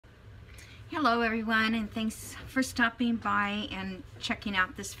Hello everyone, and thanks for stopping by and checking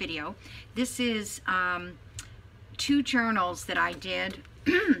out this video. This is two journals that I did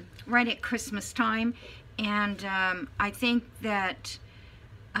right at Christmas time, and I think that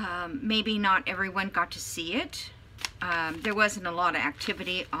maybe not everyone got to see it. There wasn't a lot of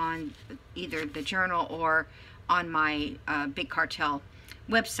activity on either the journal or on my Big Cartel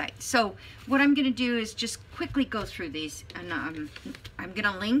website. So what I'm going to do is just quickly go through these, and I'm going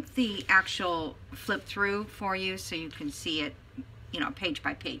to link the actual flip through for you so you can see it, page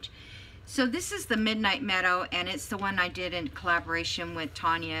by page. So this is the Midnight Meadow, and it's the one I did in collaboration with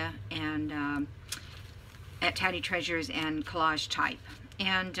Tanya and at Tatty Treasures and Collage Type.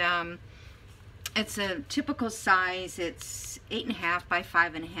 And it's a typical size. It's 8.5 by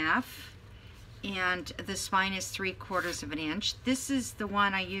 5.5. And the spine is 3/4 of an inch. This is the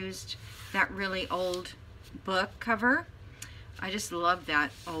one I used, that really old book cover. I just love that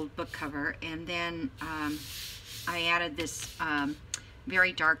old book cover. And then I added this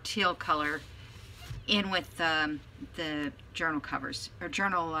very dark teal color in with the journal covers, or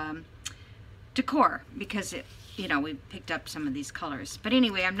journal decor, because we picked up some of these colors. But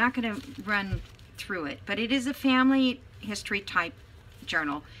anyway, I'm not going to run through it, but it is a family history type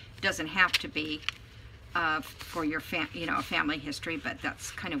journal. Doesn't have to be for your family history, but that's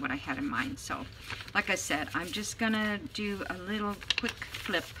kind of what I had in mind. So like I said, I'm just gonna do a little quick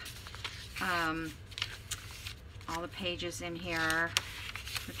flip. All the pages in here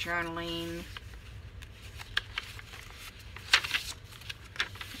for journaling.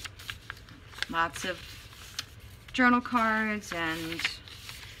 Lots of journal cards and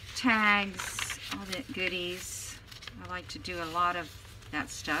tags, all the goodies. I like to do a lot of that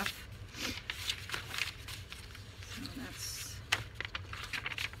stuff. So that's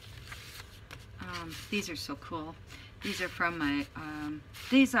these are so cool. These are from my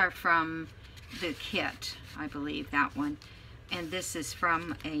the kit, I believe, that one. And this is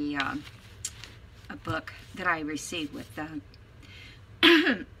from a book that I received with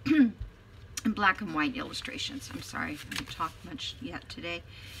black and white illustrations. I'm sorry, I haven't talked much yet today.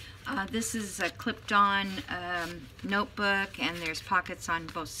 This is a clipped-on notebook, and there's pockets on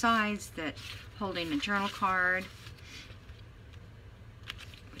both sides that holding a journal card,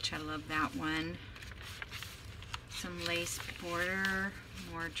 which I love that one. Some lace border,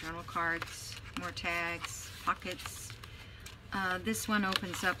 more journal cards, more tags, pockets. This one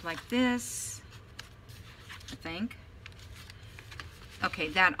opens up like this, I think. Okay,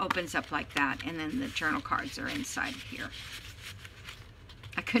 that opens up like that, and then the journal cards are inside here.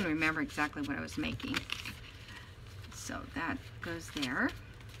 I couldn't remember exactly what I was making. So that goes there.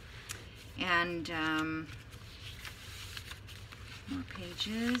 And more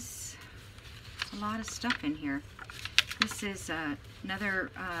pages. A lot of stuff in here. This is another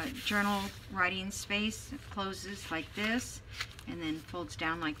journal writing space. It closes like this and then folds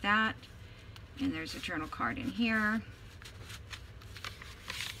down like that. And there's a journal card in here.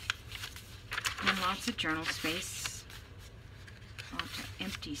 And lots of journal space. Lots of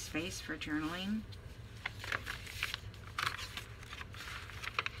empty space for journaling.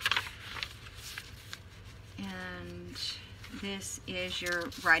 And this is your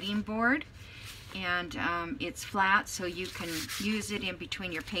writing board, and it's flat, so you can use it in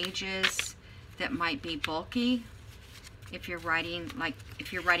between your pages that might be bulky. If you're writing,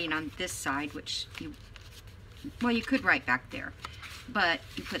 if you're writing on this side, which you could write back there. But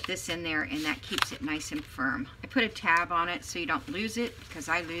you put this in there, and that keeps it nice and firm. I put a tab on it so you don't lose it, because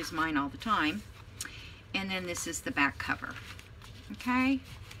I lose mine all the time. And then this is the back cover. Okay?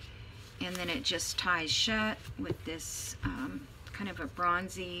 And then it just ties shut with this kind of a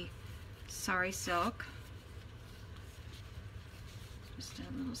bronzy sari silk. Just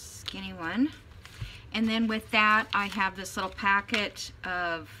a little skinny one. And then with that, I have this little packet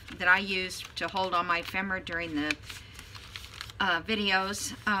that I used to hold all my ephemera during the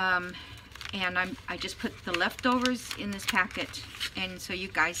videos, and I just put the leftovers in this packet, and so you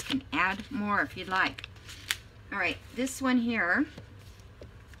guys can add more if you'd like. All right, this one here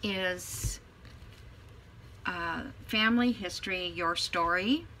is Family History, Your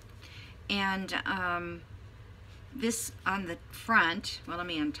Story, and this on the front, well, let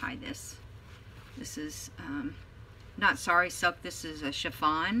me untie this. This is not sari silk, this is a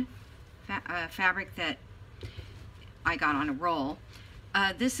chiffon fabric that I got on a roll.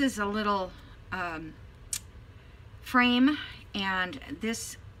 This is a little frame, and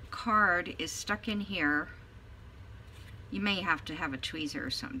this card is stuck in here. You may have to have a tweezer or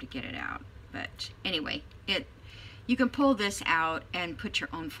something to get it out, but anyway, you can pull this out and put your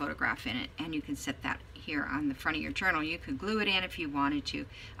own photograph in it, and you can set that here on the front of your journal. You could glue it in if you wanted to.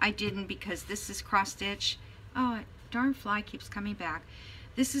 I didn't because this is cross stitch. Oh, darn fly keeps coming back.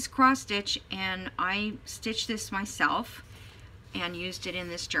 This is cross stitch, and I stitched this myself and used it in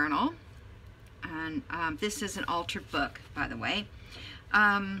this journal. And this is an altered book, by the way.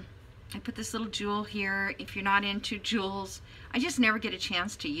 I put this little jewel here. If you're not into jewels, I just never get a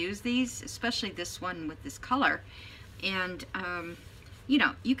chance to use these, especially this one with this color. And you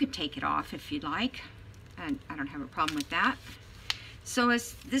know, you could take it off if you'd like, and I don't have a problem with that. So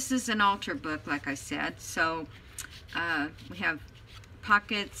this is an altered book, like I said. So we have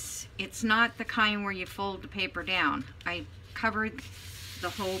pockets. It's not the kind where you fold the paper down. I covered the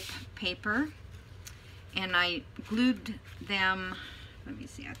whole paper and I glued them. Let me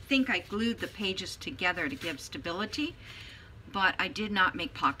see, I think I glued the pages together to give stability, but I did not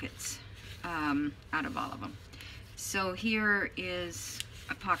make pockets out of all of them. So here is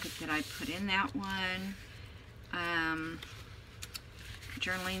a pocket that I put in that one.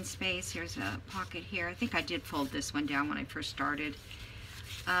 Journaling space, here's a pocket here. I think I did fold this one down when I first started.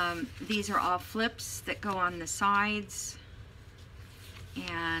 These are all flips that go on the sides,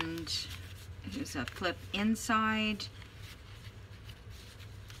 and here's a flip inside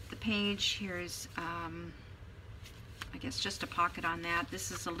the page. Here's I guess just a pocket on that. This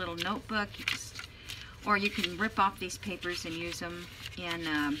is a little notebook. Or you can rip off these papers and use them in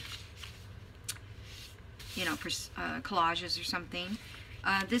you know, for collages or something.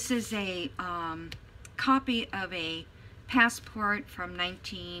 This is a copy of a passport from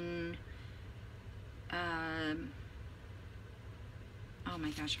 19 oh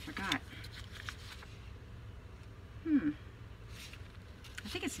my gosh, I forgot. I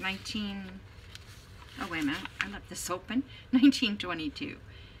think it's 19, oh wait a minute, I left this open, 1922.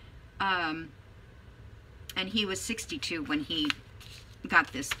 And he was 62 when he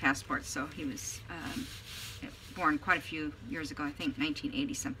got this passport, so he was born quite a few years ago, I think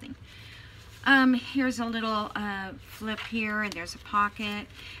 1980 something. Here's a little flip here, and there's a pocket.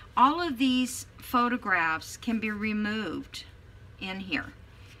 All of these photographs can be removed in here.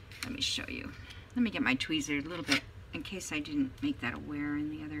 Let me show you. Let me get my tweezer a little bit in case I didn't make that aware in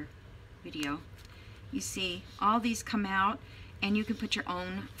the other video. You see, all these come out, and you can put your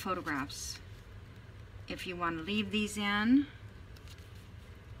own photographs. If you want to leave these in,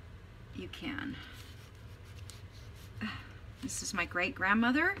 you can. This is my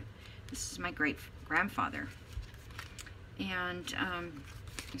great-grandmother. This is my great-grandfather. And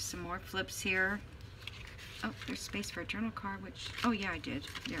there's some more flips here. Oh, there's space for a journal card, which, oh yeah, I did.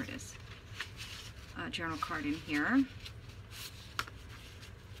 There it is. A journal card in here.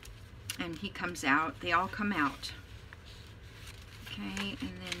 And he comes out. They all come out. Okay, and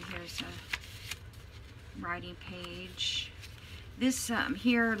then here's a writing page. This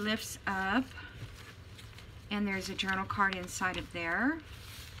here lifts up, and there's a journal card inside of there.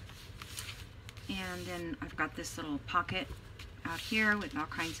 And then I've got this little pocket out here with all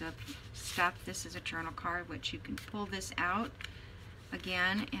kinds of stuff. This is a journal card, which you can pull this out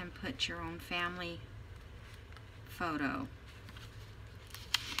again and put your own family photo.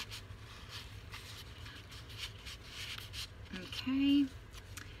 Okay.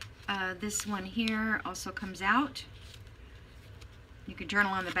 This one here also comes out. You can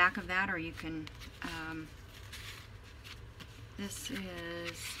journal on the back of that, or you can, this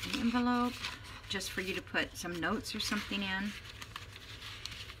is an envelope just for you to put some notes or something in.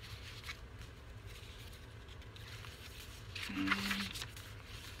 Okay.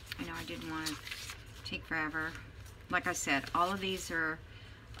 I know I didn't want to take forever. Like I said, all of these are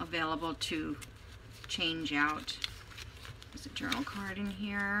available to change out. There's a journal card in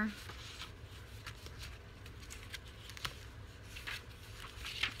here.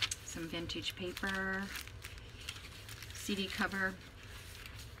 Some vintage paper, CD cover,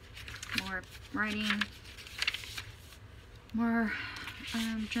 more writing, more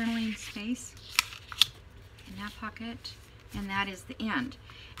journaling space in that pocket, and that is the end.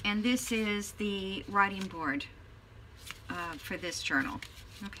 And this is the writing board for this journal.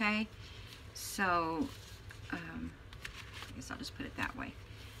 Okay, so I guess I'll just put it that way.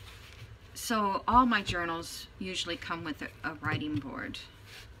 So all my journals usually come with a writing board.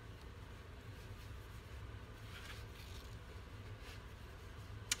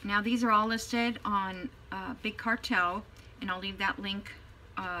 Now these are all listed on Big Cartel, and I'll leave that link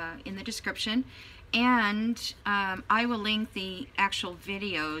in the description. And I will link the actual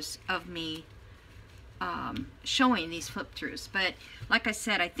videos of me showing these flip throughs. But like I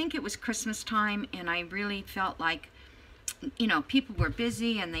said, I think it was Christmas time, and I really felt like, you know, people were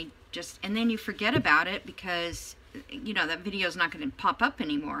busy, and they just, and then you forget about it because, you know, that video is not going to pop up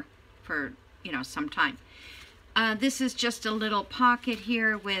anymore for you know, some time. This is just a little pocket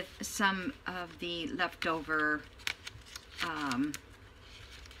here with some of the leftover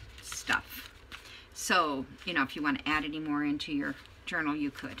stuff. So, you know, if you want to add any more into your journal,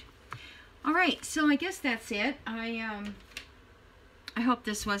 you could. All right, so I guess that's it. I hope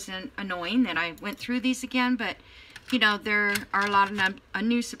this wasn't annoying that I went through these again, but you know, there are a lot of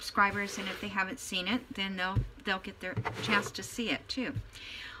new subscribers, and if they haven't seen it, then they'll get their chance to see it too.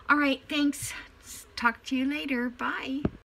 All right, thanks. Talk to you later. Bye.